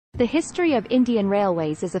The history of Indian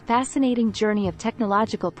railways is a fascinating journey of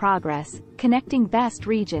technological progress, connecting vast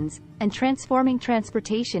regions, and transforming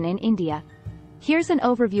transportation in India. Here's an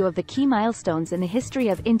overview of the key milestones in the history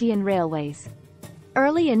of Indian railways.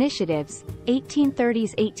 Early initiatives,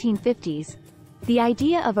 1830s-1850s. The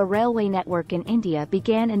idea of a railway network in India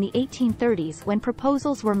began in the 1830s when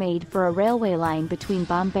proposals were made for a railway line between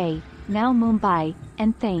Bombay, now Mumbai,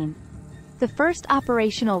 and Thane. The first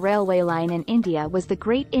operational railway line in India was the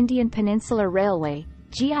Great Indian Peninsular Railway,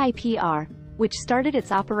 GIPR, which started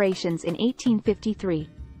its operations in 1853.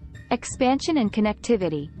 Expansion and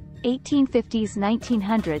connectivity,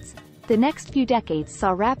 1850s-1900s. The next few decades saw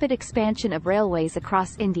rapid expansion of railways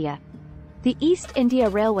across India. The East India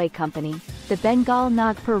Railway Company, the Bengal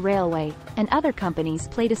Nagpur Railway, and other companies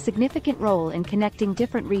played a significant role in connecting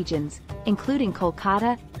different regions, including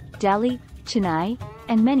Kolkata, Delhi, Chennai,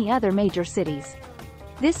 and many other major cities.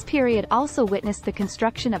 This period also witnessed the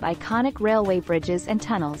construction of iconic railway bridges and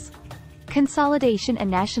tunnels. Consolidation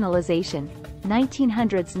and nationalization,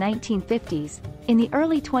 1900s-1950s. In the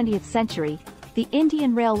early 20th century, the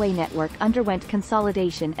Indian railway network underwent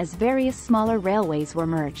consolidation as various smaller railways were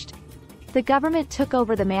merged. The government took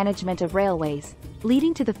over the management of railways,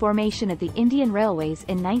 leading to the formation of the Indian Railways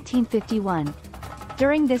in 1951.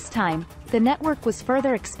 During this time, the network was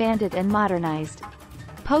further expanded and modernized.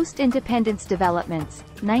 Post-independence developments,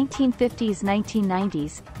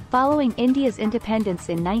 1950s-1990s. Following India's independence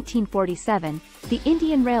in 1947, the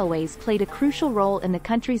Indian Railways played a crucial role in the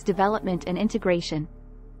country's development and integration.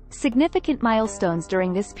 Significant milestones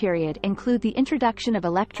during this period include the introduction of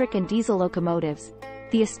electric and diesel locomotives,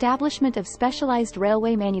 the establishment of specialized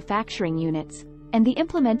railway manufacturing units, and the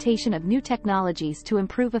implementation of new technologies to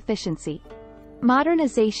improve efficiency.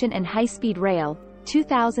 Modernization and high-speed rail,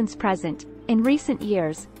 2000s present. In recent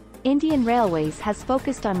years, Indian Railways has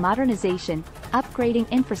focused on modernization, upgrading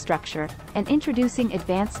infrastructure, and introducing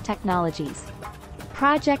advanced technologies.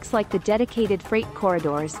 Projects like the Dedicated Freight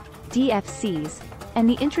Corridors, DFCs, and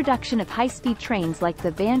the introduction of high-speed trains like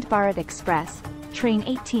the Vande Bharat Express, Train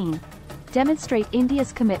 18, demonstrate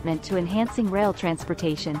India's commitment to enhancing rail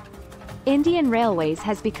transportation. Indian Railways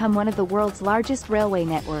has become one of the world's largest railway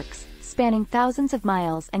networks, spanning thousands of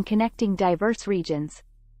miles and connecting diverse regions.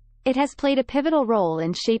 It has played a pivotal role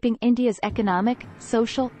in shaping India's economic,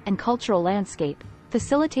 social, and cultural landscape,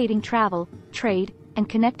 facilitating travel, trade, and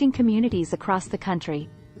connecting communities across the country.